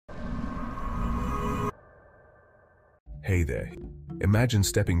Hey there. Imagine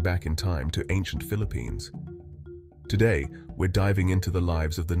stepping back in time to ancient Philippines. Today, we're diving into the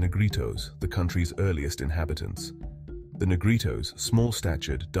lives of the Negritos, the country's earliest inhabitants. The Negritos,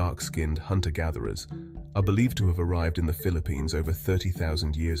 small-statured, dark-skinned hunter-gatherers, are believed to have arrived in the Philippines over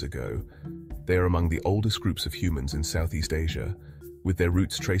 30,000 years ago. They are among the oldest groups of humans in Southeast Asia, with their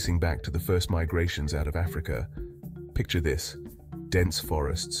roots tracing back to the first migrations out of Africa. Picture this: dense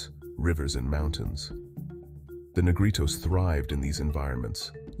forests, rivers and mountains. The Negritos thrived in these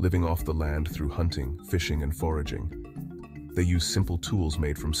environments, living off the land through hunting, fishing and foraging. They used simple tools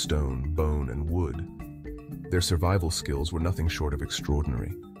made from stone, bone and wood. Their survival skills were nothing short of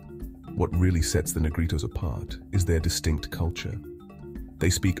extraordinary. What really sets the Negritos apart is their distinct culture. They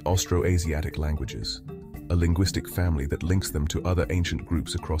speak Austroasiatic languages, a linguistic family that links them to other ancient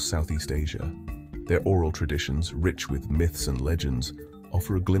groups across Southeast Asia. Their oral traditions, rich with myths and legends,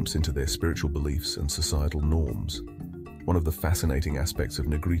 offer a glimpse into their spiritual beliefs and societal norms. One of the fascinating aspects of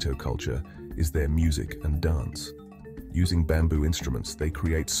Negrito culture is their music and dance. Using bamboo instruments, they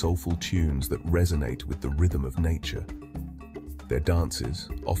create soulful tunes that resonate with the rhythm of nature. Their dances,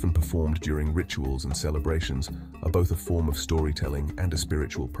 often performed during rituals and celebrations, are both a form of storytelling and a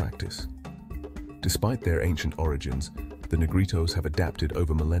spiritual practice. Despite their ancient origins, the Negritos have adapted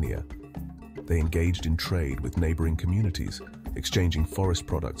over millennia. They engaged in trade with neighboring communities, exchanging forest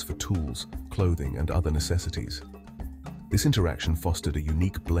products for tools, clothing, and other necessities. This interaction fostered a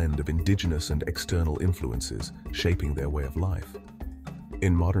unique blend of indigenous and external influences, shaping their way of life.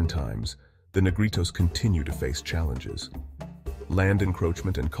 In modern times, the Negritos continue to face challenges. Land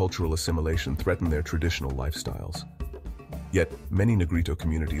encroachment and cultural assimilation threaten their traditional lifestyles. Yet, many Negrito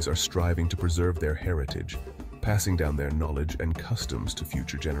communities are striving to preserve their heritage, passing down their knowledge and customs to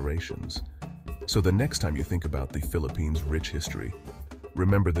future generations. So the next time you think about the Philippines' rich history,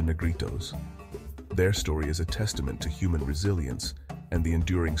 remember the Negritos. Their story is a testament to human resilience and the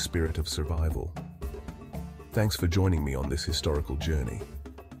enduring spirit of survival. Thanks for joining me on this historical journey.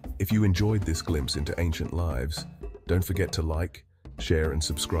 If you enjoyed this glimpse into ancient lives, don't forget to like, share and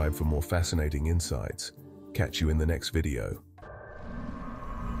subscribe for more fascinating insights. Catch you in the next video.